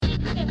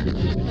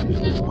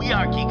We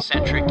are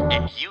geek-centric,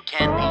 and you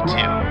can be too.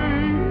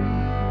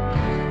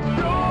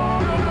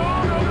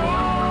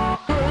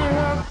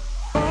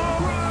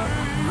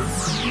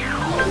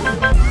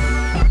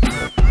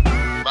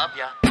 Love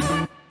ya.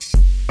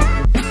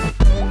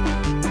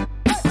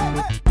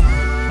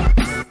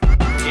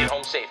 Get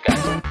home safe,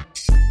 guys.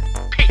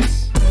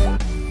 Peace.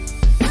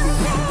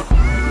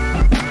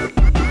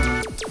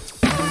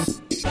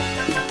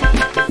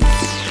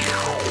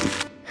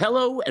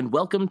 Hello, and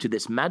welcome to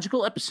this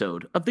magical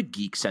episode of the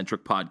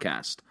Geek-Centric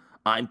Podcast.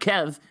 I'm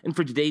Kev, and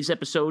for today's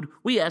episode,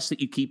 we ask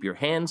that you keep your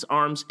hands,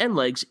 arms, and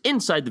legs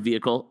inside the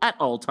vehicle at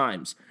all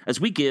times,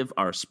 as we give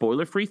our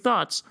spoiler-free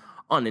thoughts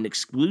on an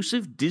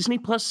exclusive Disney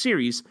Plus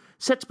series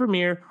set to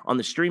premiere on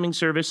the streaming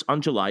service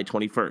on July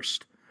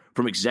 21st.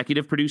 From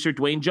executive producer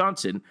Dwayne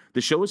Johnson,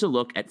 the show is a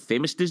look at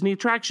famous Disney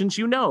attractions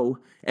you know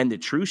and the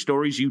true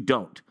stories you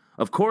don't.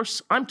 Of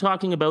course, I'm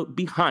talking about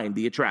Behind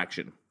the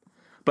Attraction.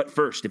 But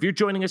first, if you're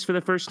joining us for the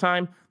first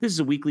time, this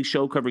is a weekly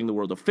show covering the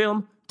world of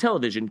film,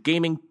 television,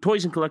 gaming,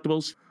 toys and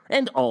collectibles,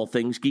 and all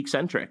things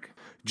geek-centric.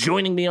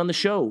 Joining me on the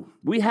show,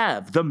 we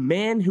have the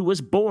man who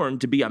was born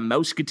to be a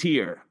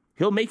Mouseketeer.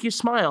 He'll make you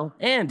smile,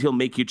 and he'll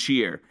make you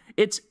cheer.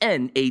 It's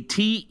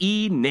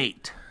N-A-T-E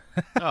Nate.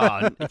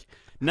 Oh,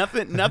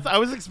 nothing. I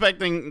was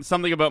expecting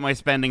something about my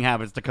spending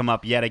habits to come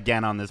up yet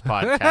again on this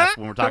podcast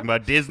when we're talking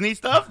about Disney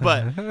stuff.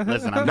 But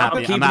listen, I'm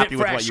happy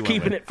with what you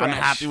went with. I'm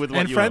happy with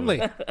what you went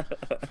with. And friendly.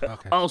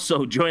 Okay.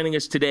 Also joining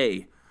us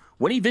today,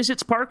 when he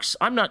visits parks,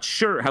 I'm not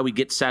sure how he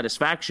gets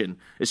satisfaction,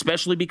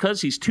 especially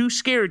because he's too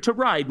scared to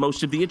ride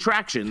most of the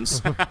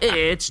attractions.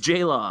 It's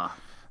J-Law.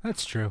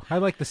 That's true. I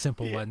like the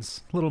simple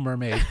ones. Little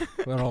Mermaid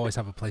will always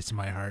have a place in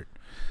my heart.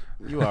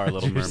 You are a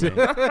Little Mermaid.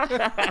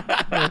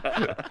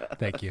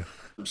 Thank you.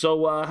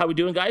 So how we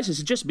doing, guys? Is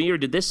it just me, or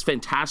did this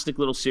fantastic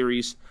little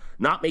series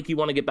not make you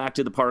want to get back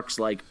to the parks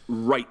like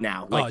right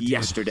now, like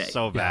yesterday?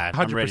 So bad.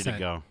 I'm ready to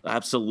go.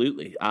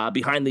 Absolutely.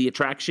 Behind the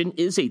Attraction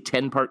is a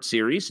 10-part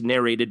series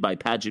narrated by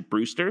Paget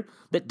Brewster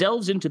that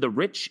delves into the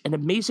rich and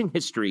amazing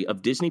history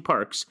of Disney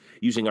parks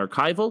using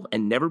archival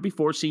and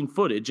never-before-seen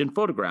footage and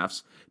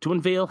photographs to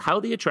unveil how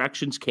the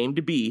attractions came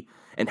to be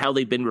and how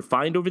they've been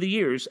refined over the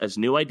years as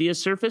new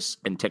ideas surface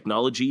and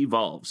technology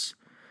evolves.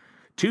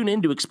 Tune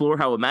in to explore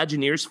how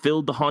Imagineers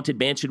filled the Haunted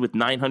Mansion with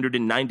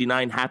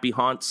 999 happy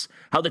haunts,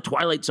 how the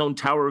Twilight Zone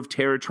Tower of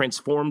Terror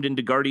transformed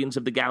into Guardians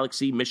of the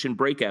Galaxy Mission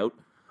Breakout,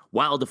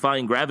 while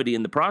defying gravity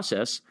in the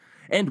process,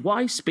 and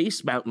why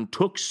Space Mountain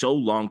took so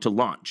long to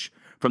launch.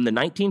 From the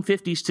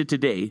 1950s to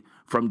today,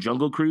 from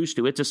Jungle Cruise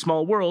to It's a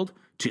Small World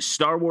to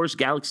Star Wars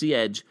Galaxy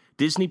Edge,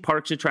 Disney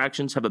Parks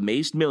attractions have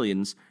amazed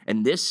millions,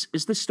 and this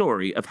is the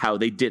story of how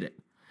they did it.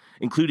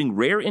 Including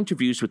rare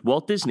interviews with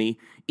Walt Disney,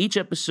 each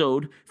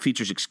episode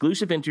features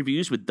exclusive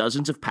interviews with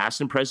dozens of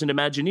past and present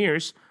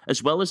Imagineers,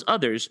 as well as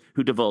others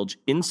who divulge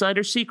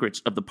insider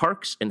secrets of the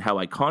parks and how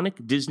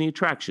iconic Disney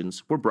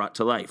attractions were brought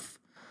to life.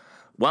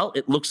 Well,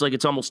 it looks like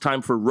it's almost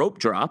time for rope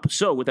drop,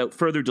 so without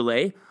further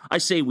delay, I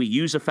say we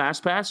use a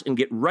fast pass and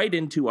get right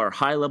into our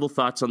high-level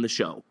thoughts on the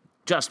show.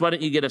 Just, why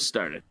don't you get us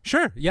started?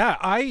 Sure. Yeah,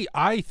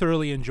 I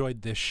thoroughly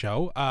enjoyed this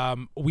show.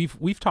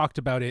 We've talked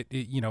about it,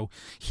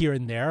 here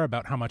and there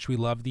about how much we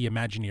love the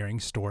Imagineering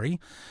story,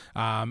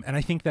 and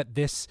I think that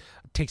this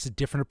takes a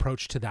different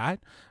approach to that.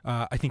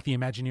 I think the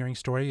Imagineering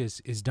story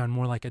is done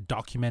more like a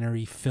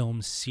documentary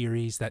film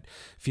series that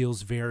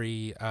feels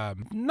very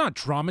not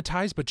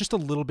dramatized, but just a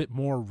little bit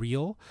more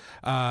real.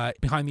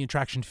 Behind the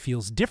Attraction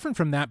feels different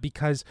from that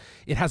because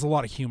it has a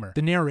lot of humor.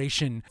 The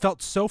narration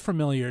felt so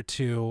familiar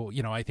to,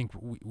 I think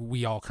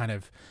we all kind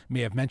of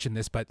may have mentioned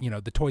this, but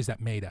the Toys That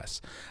Made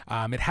Us.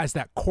 It has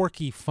that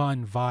quirky,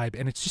 fun vibe,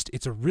 and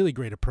it's a really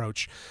great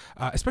approach,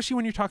 especially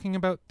when you're talking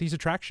about these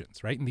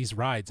attractions, right, and these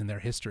rides and their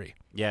history.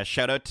 Yeah,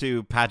 shout out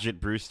to Paget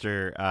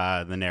Brewster,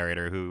 the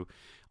narrator, who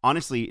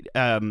honestly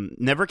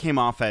never came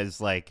off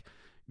as like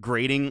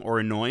grating or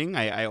annoying.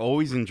 I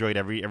always enjoyed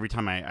every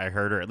time I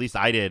heard her, at least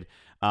I did.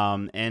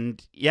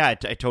 And yeah,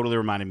 it totally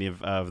reminded me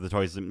of the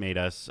Toys That Made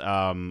Us,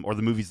 or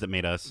the movies that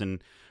made us,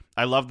 and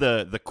I love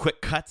the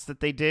quick cuts that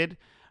they did,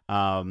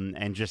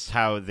 and just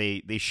how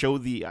they show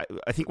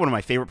I think one of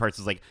my favorite parts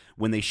is like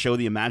when they show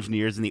the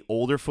Imagineers in the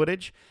older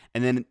footage,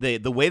 and then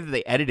the way that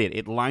they edit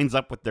it lines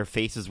up with their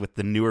faces with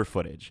the newer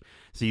footage.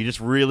 So you just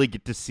really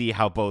get to see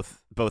how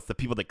both the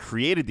people that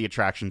created the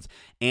attractions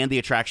and the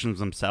attractions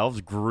themselves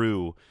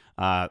grew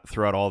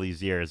throughout all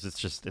these years.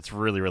 It's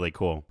really, really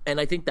cool. And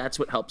I think that's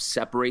what helps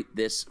separate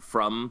this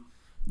from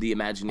the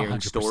Imagineering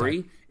 100%.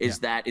 Story is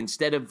that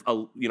instead of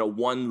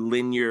one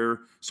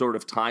linear sort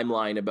of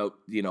timeline about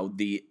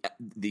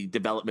the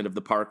development of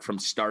the park from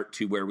start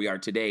to where we are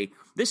today,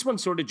 this one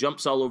sort of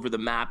jumps all over the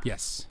map.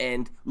 Yes.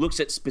 And looks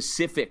at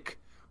specific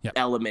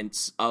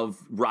elements of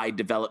ride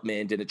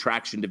development and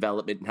attraction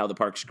development and how the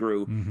parks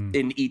grew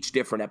in each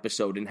different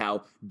episode and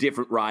how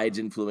different rides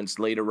influenced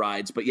later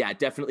rides. But yeah, it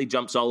definitely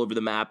jumps all over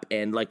the map.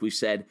 And like we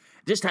said,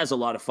 just has a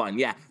lot of fun.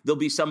 Yeah, there'll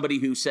be somebody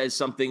who says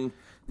something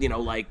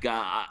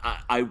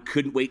I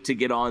couldn't wait to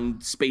get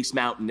on Space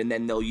Mountain, and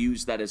then they'll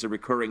use that as a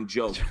recurring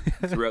joke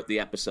throughout the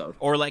episode.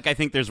 Or like I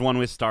think there's one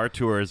with Star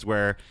Tours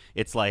where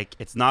it's like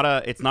it's not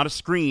a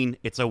screen,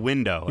 it's a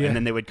window, and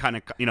then they would kind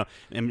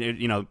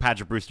of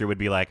Paget Brewster would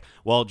be like,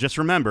 well, just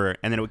remember,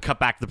 and then it would cut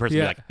back to the person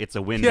and be like, it's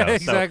a window. Yeah,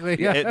 exactly.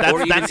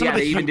 So,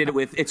 they even did it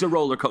with it's a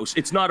roller coaster.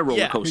 It's not a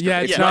roller coaster.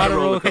 Yeah, it's not a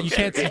roller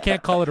coaster. You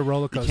can't call it a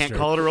roller coaster. You can't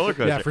call it a roller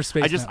coaster. Yeah, for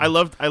Space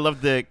Mountain. I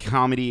loved the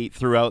comedy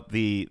throughout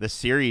the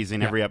series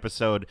in every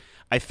episode.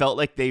 I felt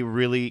like they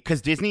really,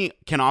 because Disney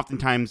can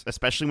oftentimes,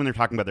 especially when they're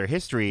talking about their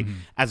history,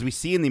 as we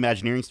see in the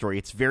Imagineering story,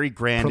 it's very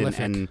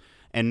grand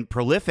and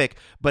prolific.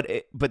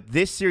 But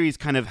this series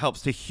kind of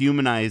helps to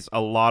humanize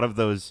a lot of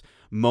those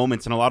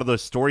moments and a lot of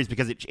those stories,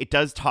 because it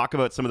does talk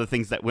about some of the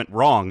things that went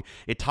wrong.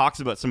 It talks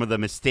about some of the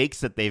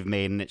mistakes that they've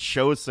made, and it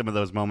shows some of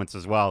those moments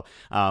as well,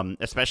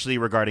 especially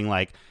regarding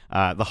like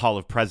the Hall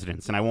of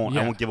Presidents. And I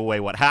won't give away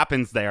what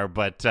happens there,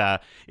 but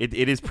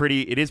it is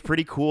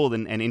pretty cool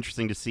and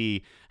interesting to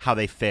see how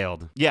they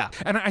failed. Yeah.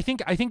 And I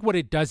think what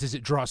it does is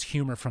it draws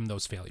humor from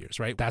those failures,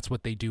 right? That's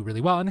what they do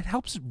really well. And it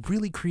helps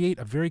really create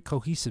a very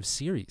cohesive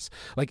series.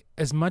 Like,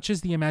 as much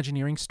as the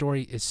Imagineering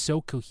story is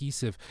so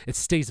cohesive, it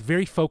stays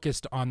very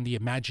focused on the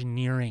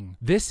Imagineering.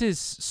 This is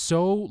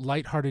so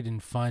lighthearted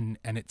and fun,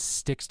 and it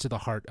sticks to the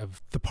heart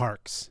of the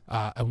parks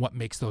and what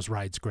makes those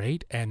rides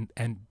great, and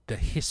the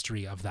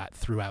history of that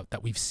throughout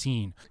that we've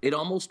seen. It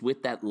almost,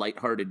 with that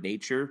lighthearted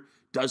nature,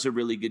 does a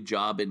really good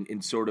job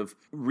in sort of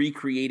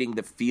recreating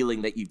the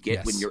feeling that you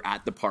get when you're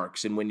at the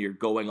parks and when you're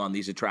going on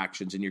these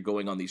attractions and you're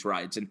going on these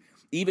rides. And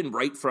even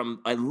right from,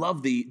 I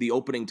love the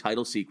opening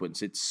title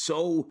sequence. It's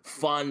so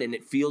fun, and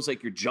it feels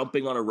like you're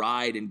jumping on a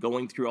ride and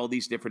going through all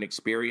these different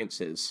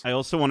experiences. I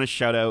also want to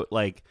shout out,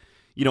 like,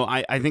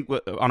 I think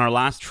on our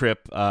last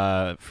trip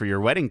for your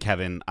wedding,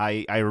 Kevin,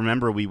 I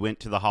remember we went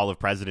to the Hall of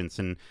Presidents,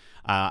 and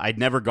I'd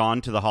never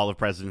gone to the Hall of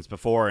Presidents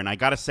before. And I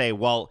got to say,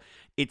 well,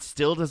 it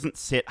still doesn't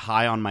sit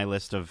high on my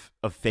list of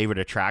favorite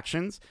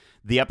attractions.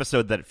 The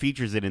episode that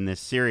features it in this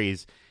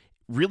series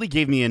really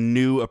gave me a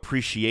new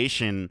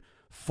appreciation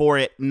for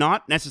it,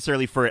 not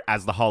necessarily for it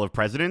as the Hall of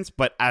Presidents,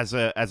 but as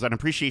an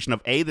appreciation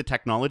of A, the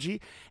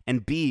technology,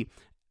 and B,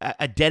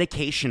 a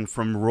dedication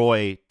from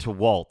Roy to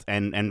Walt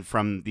and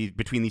from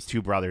between these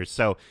two brothers.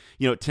 So,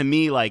 to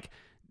me, like,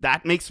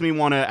 that makes me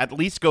want to at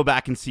least go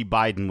back and see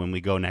Biden when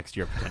we go next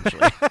year,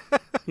 potentially.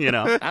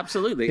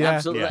 Absolutely.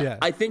 Yeah.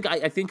 I think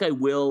I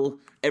will,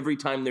 every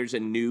time there's a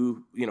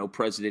new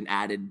president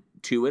added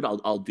to it,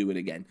 I'll do it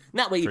again.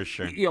 That way, for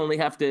sure, you only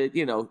have to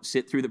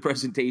sit through the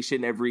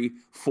presentation every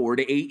 4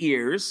 to 8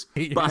 years.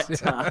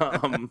 But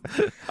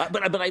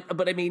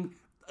I mean,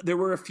 there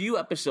were a few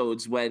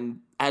episodes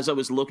when, as I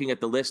was looking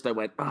at the list, I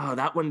went, oh,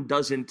 that one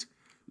doesn't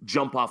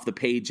jump off the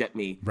page at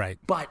me. Right.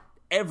 But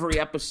every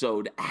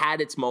episode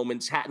had its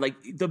moments.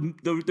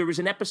 There's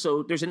an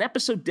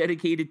episode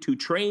dedicated to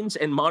trains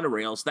and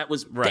monorails that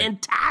was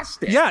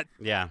fantastic.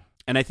 Yeah.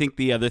 And I think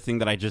the other thing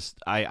that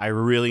I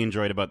really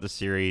enjoyed about the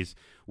series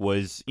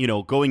was,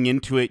 going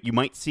into it, you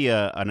might see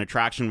an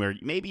attraction where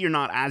maybe you're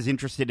not as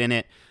interested in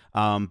it,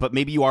 but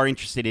maybe you are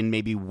interested in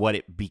maybe what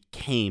it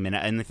became. And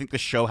I think the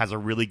show has a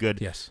really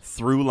good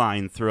through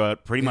line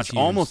throughout pretty much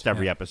almost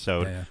every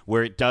episode,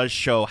 where it does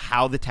show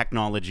how the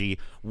technology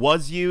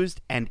was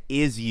used and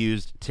is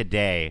used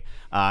today.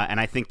 And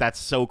I think that's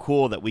so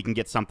cool that we can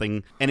get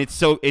something, and it's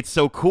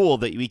so cool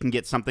that we can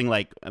get something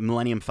like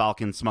Millennium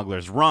Falcon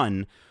Smuggler's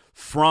Run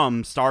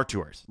from Star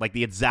Tours, like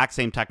the exact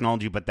same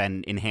technology, but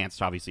then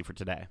enhanced, obviously, for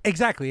today.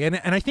 Exactly. And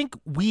I think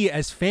we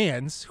as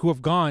fans who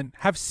have gone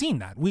have seen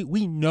that.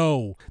 We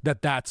know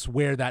that that's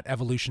where that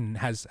evolution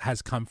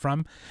has come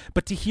from.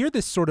 But to hear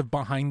this sort of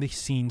behind the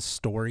scenes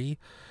story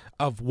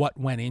of what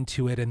went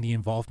into it and the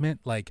involvement,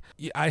 like,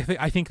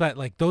 I think that,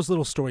 like, those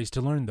little stories, to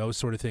learn those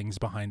sort of things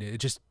behind it, it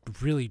just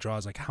really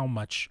draws, like, how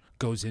much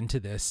goes into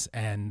this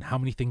and how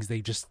many things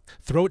they just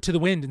throw it to the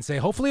wind and say,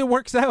 hopefully it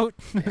works out.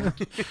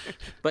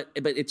 But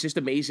it's just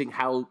amazing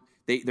how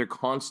they're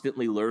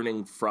constantly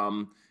learning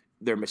from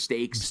their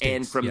mistakes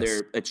and from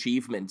their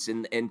achievements.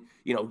 And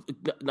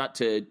not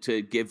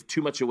to give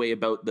too much away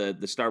about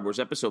the Star Wars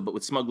episode, but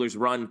with Smuggler's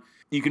Run,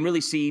 you can really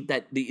see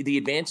that the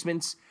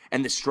advancements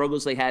and the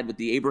struggles they had with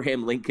the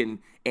Abraham Lincoln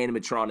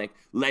animatronic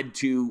led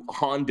to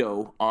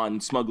Hondo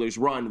on Smuggler's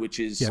Run, which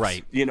is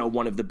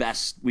one of the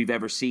best we've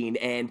ever seen.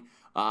 And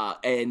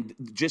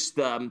just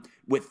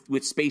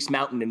with Space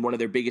Mountain, and one of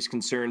their biggest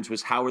concerns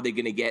was how are they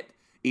going to get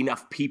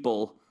enough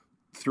people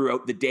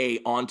throughout the day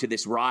onto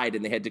this ride,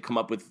 and they had to come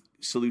up with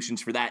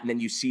solutions for that. And then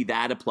you see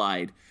that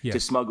applied to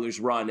Smuggler's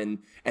Run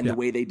and the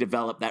way they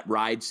develop that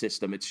ride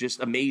system. It's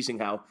just amazing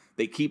how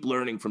they keep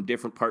learning from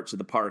different parts of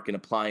the park and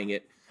applying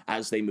it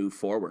as they move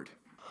forward.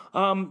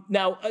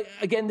 Now,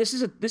 again, this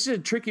is a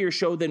trickier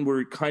show than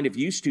we're kind of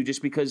used to,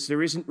 just because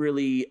there isn't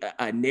really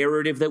a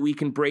narrative that we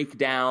can break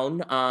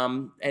down.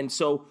 And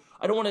so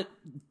I don't want to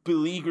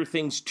beleaguer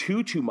things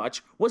too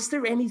much. Was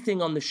there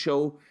anything on the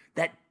show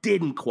that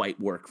didn't quite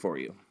work for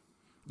you?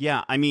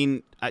 Yeah, I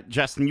mean,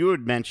 Justin, you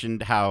had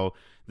mentioned how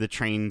the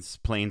trains,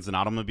 planes, and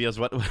automobiles.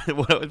 What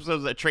episode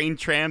was that? Train,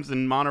 trams,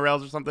 and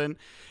monorails or something.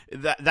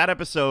 That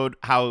episode,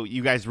 how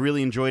you guys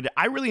really enjoyed it.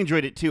 I really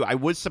enjoyed it too. I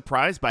was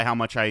surprised by how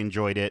much I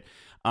enjoyed it.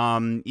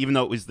 Even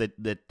though it was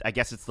I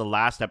guess it's the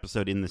last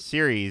episode in the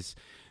series.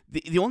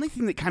 The only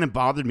thing that kind of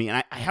bothered me,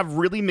 and I have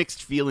really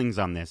mixed feelings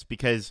on this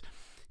because,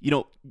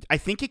 I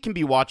think it can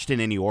be watched in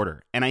any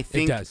order, and I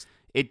think It does.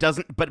 It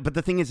doesn't, but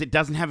the thing is, it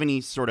doesn't have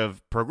any sort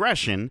of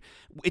progression,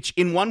 which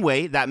in one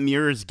way that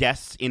mirrors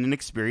guests in an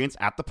experience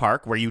at the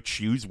park where you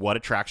choose what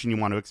attraction you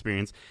want to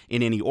experience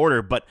in any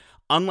order. But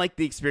unlike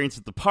the experience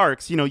at the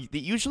parks,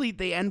 usually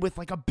they end with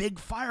like a big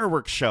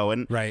fireworks show.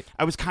 And Right.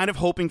 I was kind of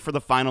hoping for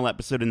the final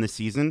episode in the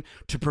season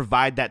to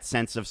provide that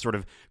sense of sort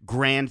of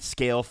grand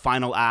scale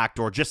final act,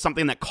 or just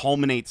something that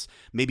culminates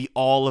maybe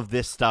all of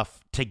this stuff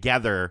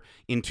together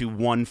into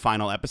one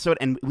final episode,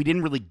 and we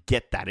didn't really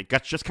get that. It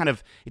just kind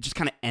of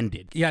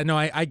ended. Yeah, no,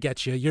 I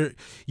get you.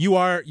 You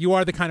are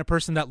the kind of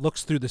person that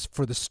looks through this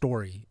for the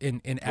story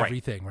in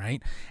everything,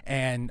 right?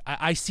 And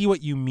I see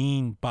what you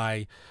mean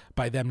by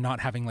them not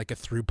having like a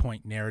through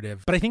point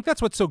narrative. But I think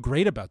that's what's so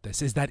great about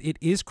this, is that it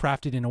is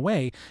crafted in a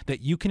way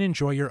that you can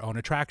enjoy your own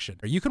attraction,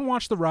 or you can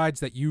watch the rides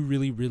that you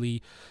really,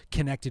 really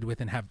connected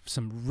with and have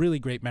some really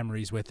great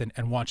memories with,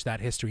 and watch that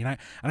history. And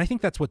I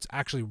think that's what's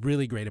actually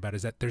really great about it,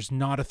 is that there's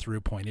not a through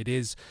point. It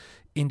is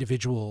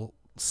individual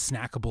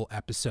snackable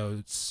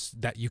episodes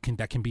that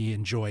can be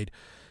enjoyed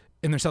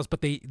in themselves,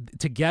 but they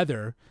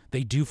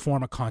do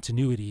form a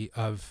continuity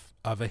of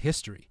a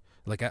history,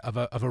 like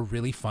of a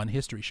really fun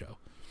history show.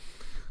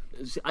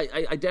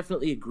 I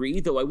definitely agree,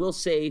 though I will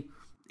say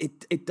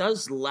it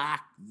does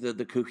lack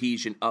the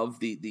cohesion of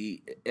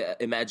the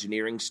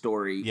Imagineering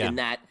story in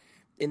that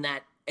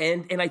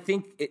and I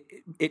think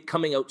it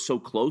coming out so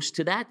close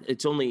to that,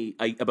 it's only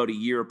about a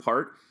year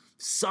apart.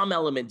 Some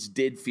elements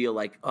did feel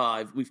like,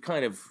 we've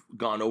kind of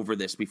gone over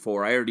this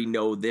before. I already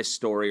know this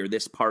story or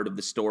this part of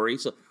the story.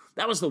 So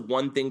that was the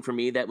one thing for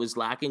me that was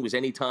lacking, was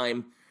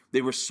anytime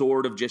they were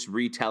sort of just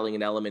retelling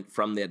an element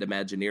from that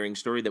Imagineering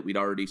story that we'd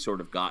already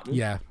sort of gotten.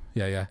 Yeah.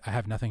 I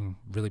have nothing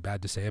really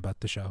bad to say about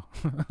the show.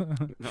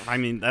 I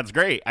mean, that's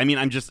great. I mean,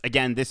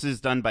 this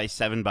is done by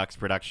Seven Bucks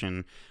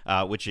Production,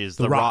 which is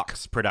The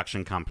Rock's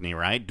production company,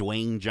 right?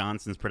 Dwayne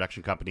Johnson's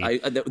production company.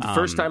 The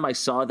first time I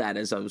saw that,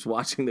 as I was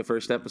watching the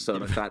first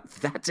episode, I thought,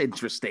 that's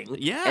interesting.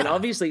 Yeah. And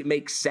obviously it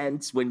makes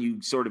sense when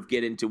you sort of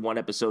get into one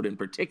episode in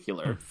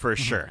particular. For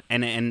sure.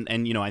 And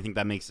I think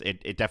that makes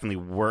it definitely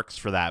works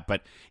for that.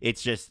 But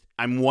it's just,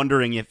 I'm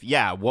wondering if,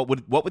 what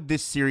would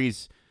this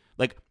series...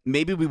 Like,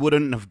 maybe we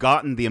wouldn't have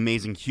gotten the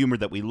amazing humor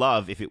that we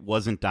love if it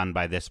wasn't done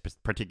by this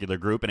particular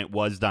group, and it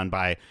was done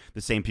by the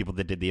same people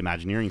that did the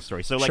Imagineering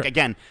story. So, like,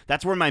 again,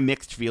 that's where my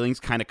mixed feelings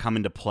kind of come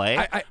into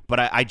play. But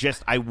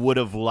I would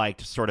have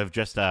liked sort of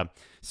just I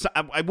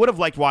would have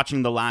liked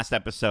watching the last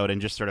episode and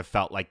just sort of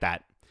felt like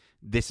that.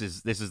 This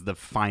is the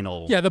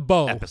final. Yeah, the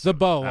bow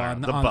episode.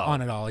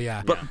 on it all.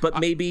 Yeah, but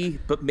maybe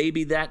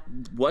that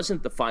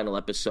wasn't the final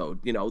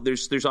episode.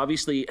 There's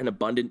obviously an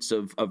abundance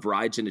of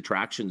rides and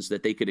attractions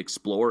that they could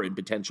explore in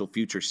potential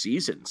future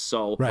seasons.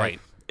 So, right.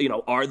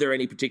 Are there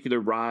any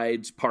particular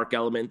rides, park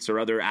elements, or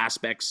other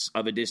aspects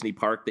of a Disney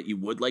park that you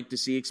would like to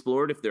see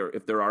explored if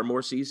there are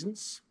more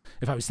seasons?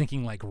 If I was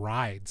thinking like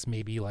rides,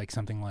 maybe like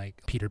something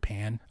like Peter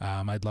Pan.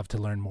 I'd love to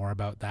learn more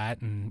about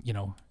that, and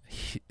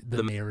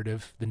the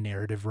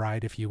narrative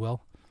ride, if you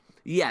will.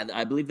 Yeah,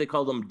 I believe they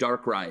call them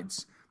dark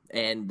rides.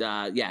 And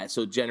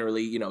so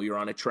generally, you're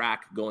on a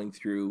track going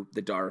through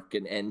the dark,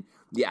 and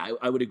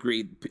I would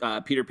agree.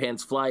 Peter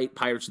Pan's Flight,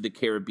 Pirates of the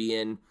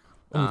Caribbean.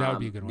 Oh, that would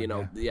be a good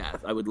one.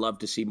 I would love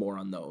to see more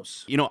on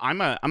those.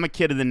 I'm a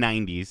kid of the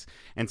 90s,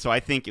 and so I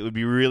think it would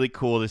be really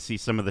cool to see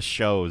some of the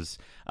shows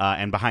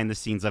and behind the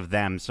scenes of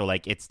them. So,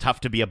 like, It's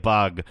Tough to Be a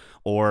Bug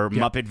or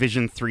Muppet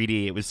Vision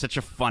 3D. It was such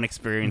a fun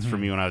experience for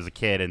me when I was a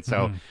kid. And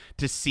so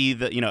to see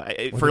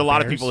for a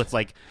lot of people, it's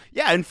like,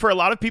 and for a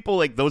lot of people,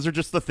 like, those are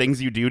just the things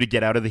you do to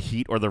get out of the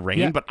heat or the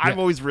rain. But I've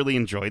always really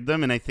enjoyed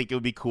them, and I think it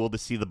would be cool to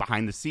see the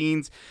behind the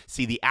scenes,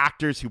 see the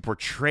actors who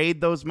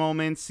portrayed those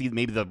moments, see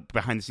maybe the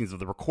behind the scenes of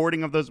the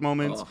recording of those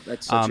moments. Oh,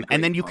 that's such a great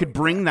and then you could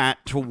bring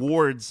that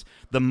towards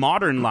the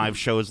modern live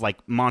shows like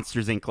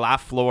Monsters Inc.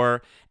 Laugh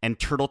Floor and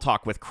Turtle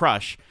Talk with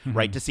Crush,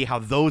 right? To see how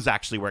those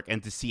actually work,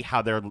 and to see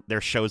how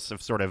their shows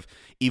have sort of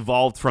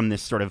evolved from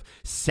this sort of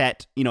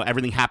set,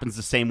 everything happens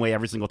the same way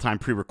every single time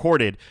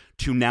pre-recorded,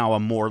 to now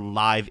a more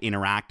live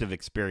interactive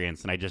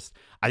experience. And I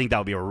think that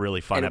would be a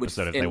really fun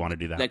episode if they want to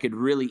do that. That could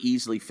really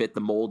easily fit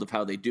the mold of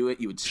how they do it.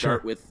 You would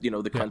start with,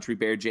 the Country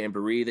Bear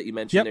Jamboree that you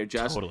mentioned there,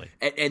 Just. Totally.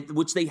 And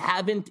which they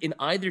haven't in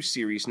either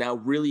series now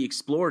really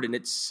explored, and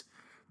it's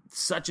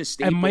such a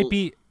staple.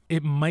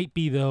 It might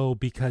be though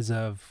because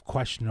of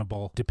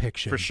questionable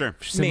depiction. For sure.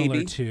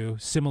 Similar to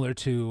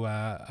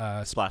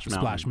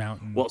Splash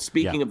Mountain. Well,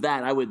 speaking of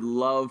that, I would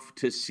love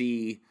to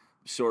see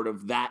sort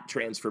of that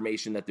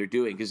transformation that they're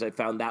doing, because I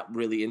found that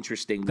really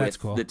interesting with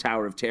the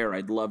Tower of Terror.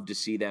 I'd love to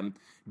see them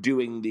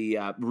doing the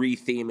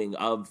re-theming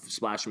of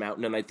Splash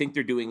Mountain, and I think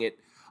they're doing it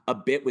a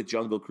bit with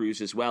Jungle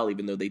Cruise as well,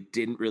 even though they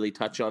didn't really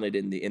touch on it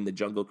in the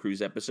Jungle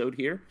Cruise episode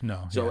here.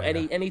 No. So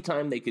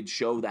anytime they could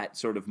show that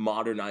sort of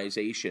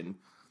modernization,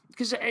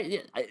 because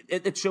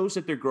it shows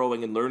that they're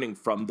growing and learning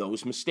from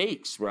those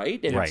mistakes,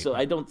 right? And so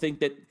I don't think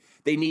that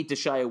they need to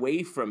shy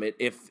away from it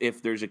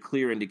if there's a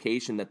clear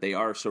indication that they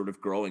are sort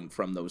of growing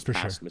from those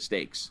past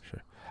mistakes.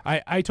 Sure.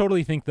 I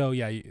totally think, though,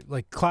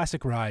 like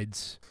classic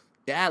rides.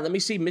 Yeah, let me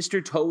see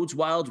Mr. Toad's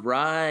Wild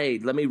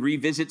Ride. Let me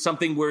revisit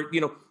something where,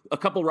 a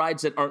couple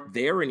rides that aren't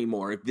there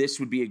anymore. This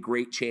would be a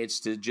great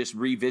chance to just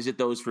revisit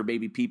those for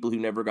maybe people who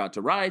never got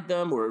to ride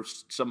them, or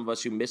some of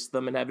us who missed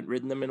them and haven't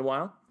ridden them in a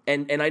while.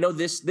 And I know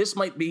this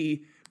might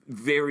be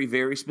very,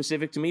 very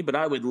specific to me, but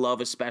I would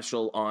love a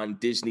special on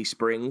Disney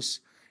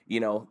Springs.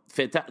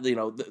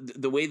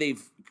 The way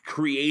they've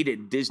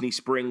created Disney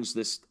Springs,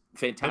 this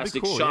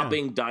fantastic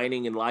shopping,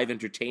 dining, and live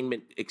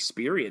entertainment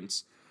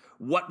experience.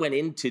 What went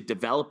into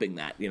developing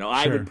that?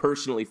 I would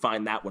personally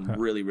find that one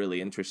really,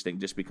 really interesting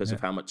just because of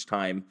how much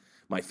time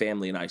my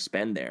family and I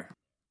spend there.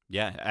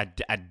 Yeah,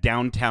 at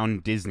Downtown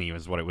Disney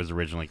was what it was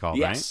originally called,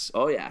 right? Yes.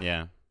 Oh, yeah.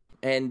 Yeah.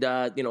 And,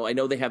 I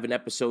know they have an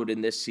episode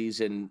in this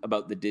season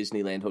about the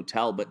Disneyland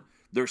Hotel, but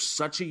there's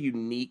such a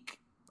unique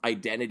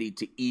identity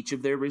to each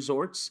of their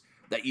resorts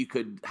that you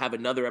could have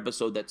another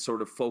episode that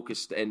sort of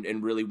focused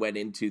and really went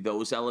into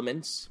those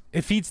elements.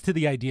 It feeds to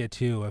the idea,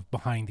 too, of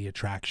behind the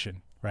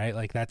attraction, right?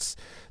 Like that's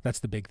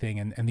the big thing.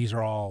 And these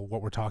are all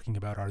what we're talking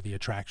about are the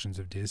attractions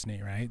of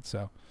Disney, right?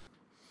 So,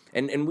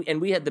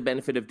 and we had the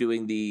benefit of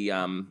doing the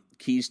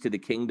Keys to the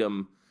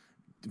Kingdom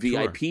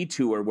VIP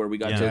tour where we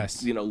got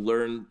to,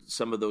 learn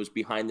some of those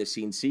behind the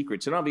scenes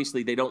secrets. And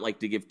obviously they don't like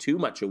to give too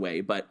much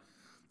away, but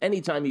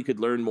anytime you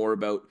could learn more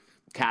about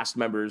cast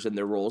members and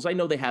their roles. I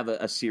know they have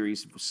a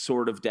series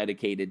sort of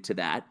dedicated to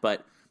that,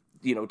 but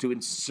to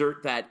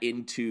insert that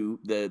into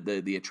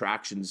the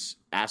attractions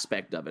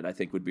aspect of it, I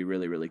think would be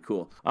really, really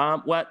cool.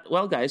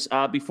 Well, guys,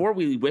 before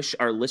we wish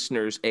our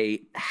listeners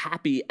a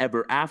happy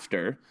ever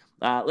after,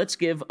 let's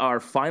give our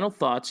final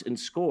thoughts and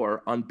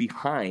score on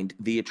Behind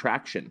the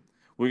Attraction.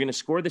 We're going to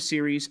score the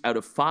series out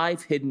of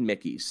 5 hidden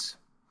Mickeys.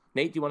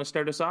 Nate, do you want to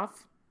start us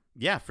off?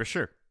 Yeah, for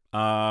sure.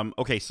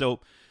 Okay, so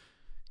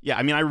yeah,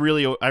 I mean, I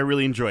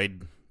really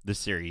enjoyed the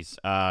series.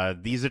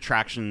 These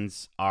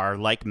attractions are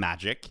like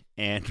magic,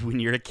 and when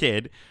you're a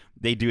kid,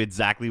 they do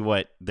exactly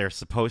what they're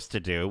supposed to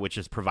do, which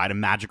is provide a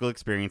magical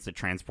experience that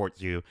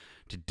transports you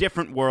to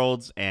different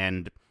worlds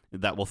and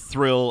that will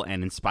thrill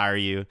and inspire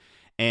you.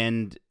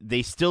 And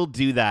they still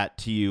do that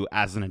to you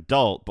as an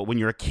adult, but when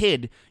you're a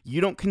kid,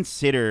 you don't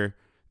consider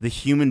the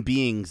human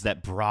beings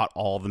that brought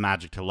all the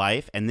magic to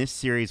life. And this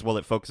series, while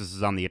it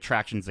focuses on the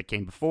attractions that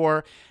came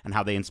before and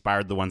how they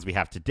inspired the ones we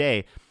have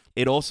today,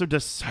 it also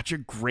does such a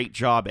great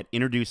job at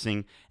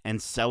introducing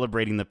and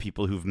celebrating the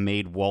people who've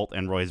made Walt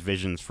and Roy's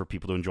visions for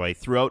people to enjoy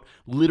throughout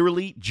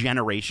literally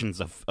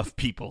generations of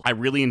people. I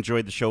really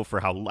enjoyed the show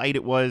for how light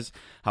it was,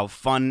 how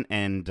fun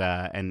and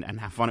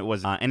how fun it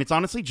was. And it's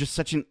honestly just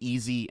such an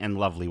easy and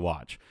lovely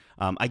watch.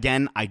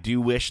 Again, I do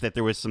wish that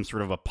there was some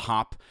sort of a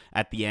pop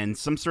at the end,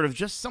 some sort of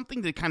just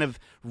something to kind of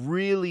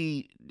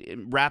really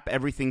wrap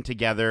everything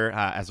together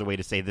as a way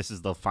to say this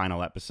is the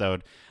final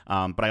episode.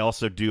 But I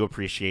also do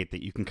appreciate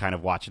that you can kind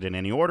of watch it in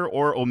any order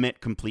or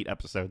omit complete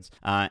episodes.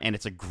 And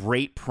it's a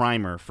great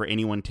primer for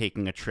anyone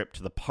taking a trip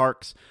to the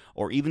parks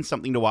or even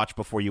something to watch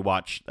before you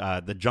watch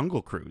the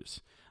Jungle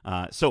Cruise.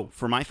 So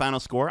for my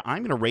final score, I'm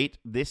going to rate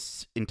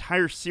this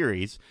entire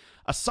series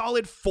a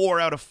solid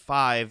 4 out of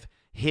 5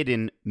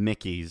 hidden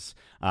Mickeys.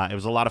 It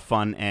was a lot of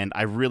fun, and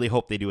I really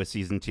hope they do a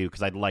season 2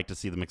 because I'd like to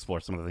see them explore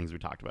some of the things we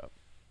talked about.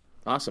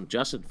 Awesome.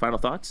 Justin, final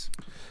thoughts?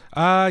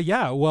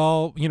 Yeah,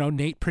 well,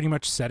 Nate pretty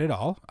much said it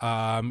all.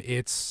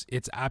 It's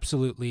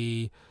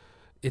absolutely,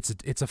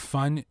 it's a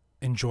fun,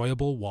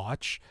 enjoyable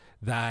watch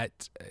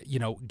that,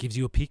 gives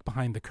you a peek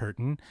behind the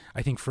curtain.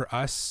 I think for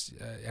us,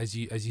 as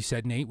you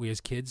said, Nate, we as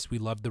kids, we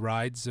loved the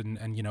rides and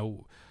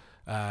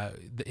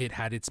it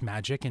had its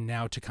magic, and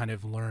now to kind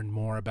of learn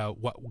more about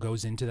what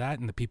goes into that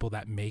and the people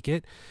that make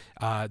it,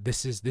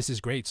 this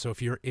is great. So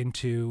if you're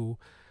into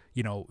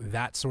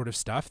that sort of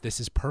stuff, this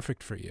is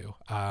perfect for you.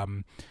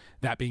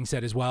 That being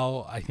said as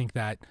well, I think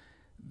that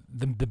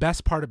the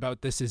best part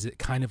about this is it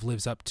kind of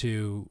lives up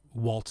to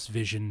Walt's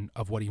vision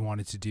of what he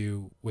wanted to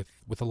do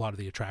with a lot of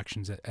the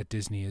attractions at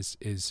Disney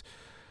is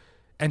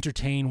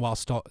entertain while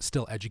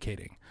still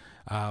educating,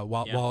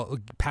 while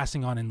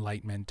passing on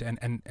enlightenment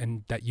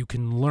and that you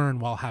can learn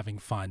while having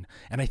fun.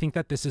 And I think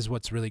that this is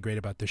what's really great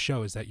about the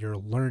show is that you're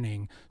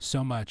learning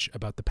so much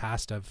about the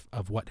past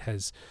of what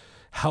has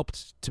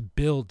helped to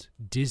build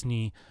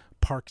Disney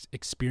park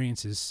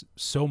experiences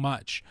so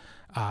much,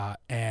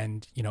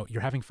 and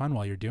you're having fun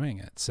while you're doing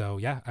it. So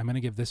yeah, I'm going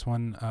to give this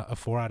one a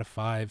 4 out of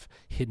 5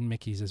 hidden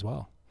Mickeys as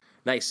well.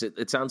 Nice.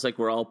 It sounds like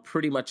we're all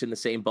pretty much in the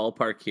same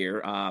ballpark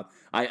here.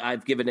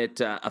 I've given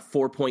it a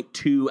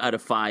 4.2 out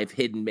of 5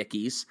 hidden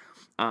Mickeys,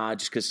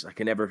 just because I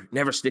can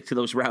never stick to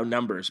those round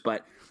numbers.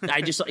 But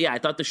I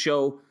thought the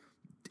show,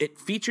 it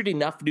featured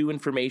enough new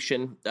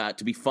information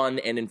to be fun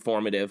and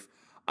informative,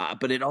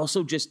 but it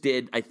also just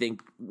did, I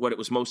think, what it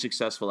was most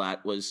successful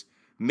at was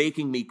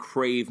making me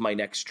crave my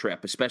next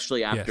trip,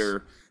 especially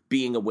after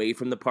being away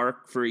from the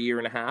park for a year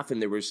and a half.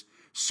 And there was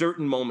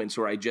certain moments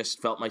where I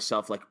just felt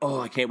myself like,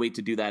 oh, I can't wait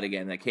to do that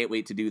again. I can't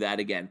wait to do that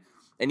again.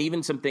 And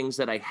even some things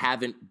that I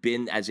haven't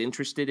been as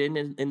interested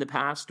in the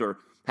past or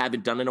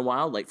haven't done in a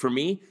while. Like for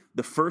me,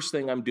 the first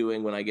thing I'm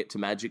doing when I get to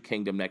Magic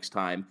Kingdom next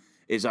time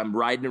is I'm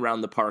riding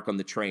around the park on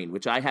the train,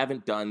 which I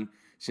haven't done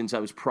since I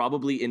was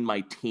probably in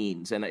my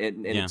teens. And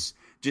it's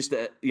just,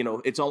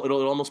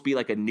 it'll almost be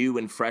like a new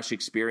and fresh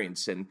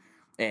experience.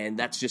 And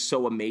that's just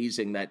so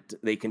amazing that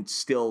they can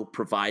still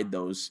provide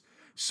those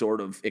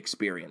sort of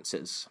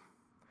experiences.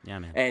 Yeah,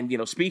 man.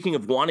 And, speaking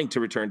of wanting to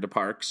return to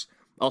parks,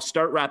 I'll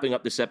start wrapping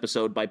up this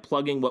episode by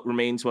plugging what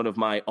remains one of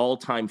my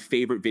all-time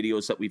favorite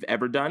videos that we've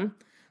ever done.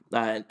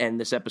 And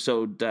this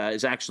episode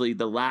is actually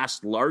the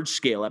last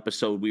large-scale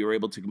episode we were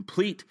able to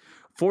complete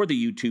for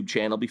the YouTube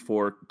channel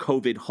before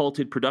COVID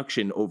halted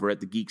production over at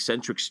the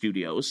Geekcentric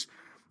Studios.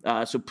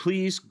 So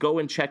please go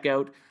and check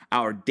out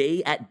our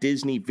Day at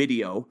Disney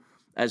video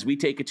as we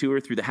take a tour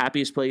through the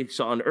happiest place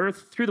on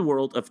Earth through the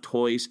world of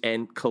toys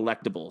and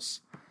collectibles.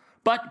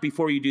 But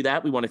before you do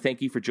that, we want to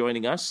thank you for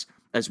joining us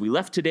as we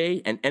left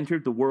today and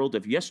entered the world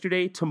of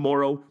yesterday,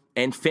 tomorrow,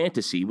 and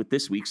fantasy with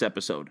this week's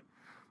episode.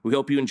 We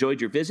hope you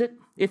enjoyed your visit.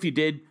 If you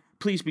did,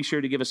 please be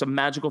sure to give us a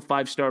magical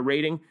 5-star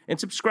rating and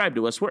subscribe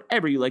to us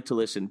wherever you like to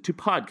listen to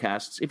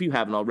podcasts if you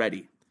haven't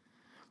already.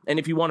 And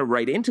if you want to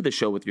write into the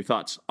show with your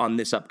thoughts on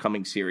this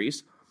upcoming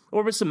series,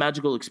 or with some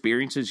magical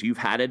experiences you've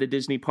had at a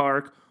Disney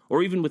park,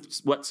 or even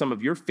with what some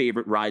of your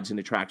favorite rides and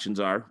attractions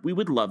are, we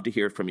would love to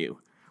hear from you.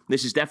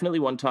 This is definitely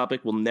one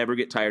topic we'll never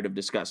get tired of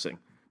discussing.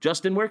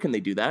 Justin, where can they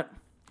do that?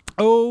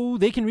 Oh,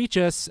 they can reach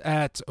us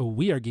at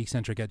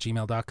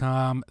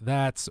wearegeekcentric@gmail.com.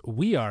 That's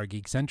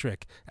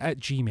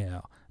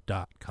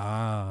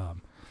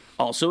wearegeekcentric@gmail.com.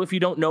 Also, if you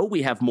don't know,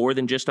 we have more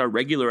than just our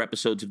regular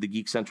episodes of the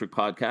Geekcentric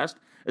podcast,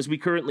 as we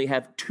currently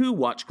have 2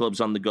 watch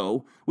clubs on the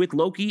go with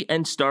Loki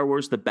and Star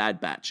Wars The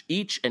Bad Batch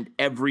each and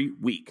every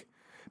week.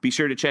 Be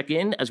sure to check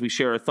in as we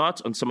share our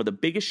thoughts on some of the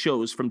biggest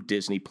shows from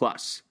Disney+.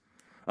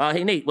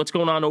 Hey, Nate, what's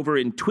going on over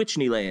in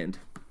Twitchneyland?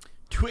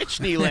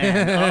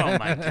 Twitchneyland. Oh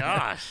my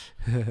gosh.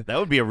 That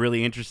would be a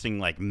really interesting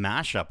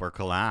mashup or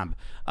collab.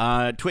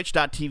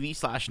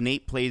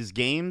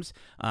 Twitch.tv/NatePlaysGames.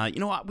 You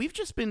know what? We've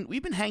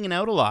been hanging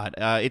out a lot.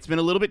 It's been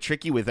a little bit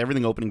tricky with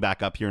everything opening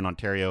back up here in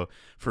Ontario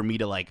for me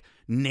to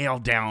nail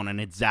down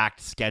an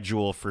exact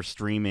schedule for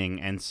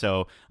streaming. And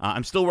so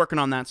I'm still working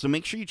on that. So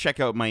make sure you check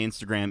out my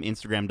Instagram,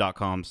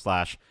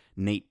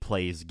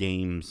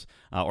 instagram.com/NatePlaysGames,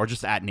 or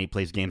just at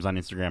NatePlaysGames on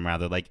Instagram,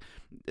 rather.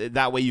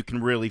 That way you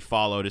can really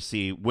follow to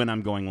see when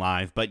I'm going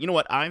live. But you know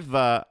what?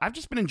 I've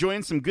just been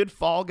enjoying some good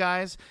Fall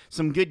Guys,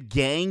 some good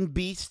Gang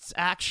Beasts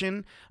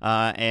action,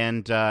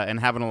 and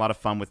having a lot of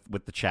fun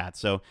with the chat.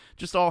 So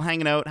just all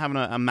hanging out, having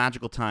a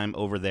magical time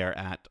over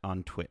there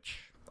on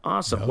Twitch.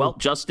 Awesome. Well,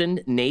 Justin,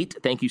 Nate,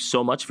 thank you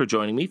so much for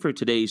joining me for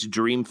today's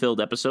dream-filled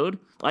episode.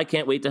 I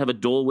can't wait to have a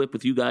Dole Whip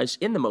with you guys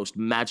in the most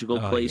magical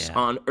place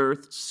on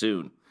Earth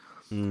soon.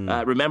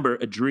 Remember,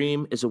 a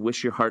dream is a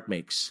wish your heart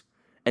makes.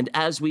 And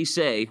as we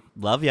say...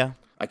 Love ya.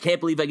 I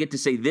can't believe I get to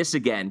say this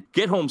again.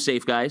 Get home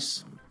safe,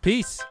 guys.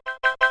 Peace.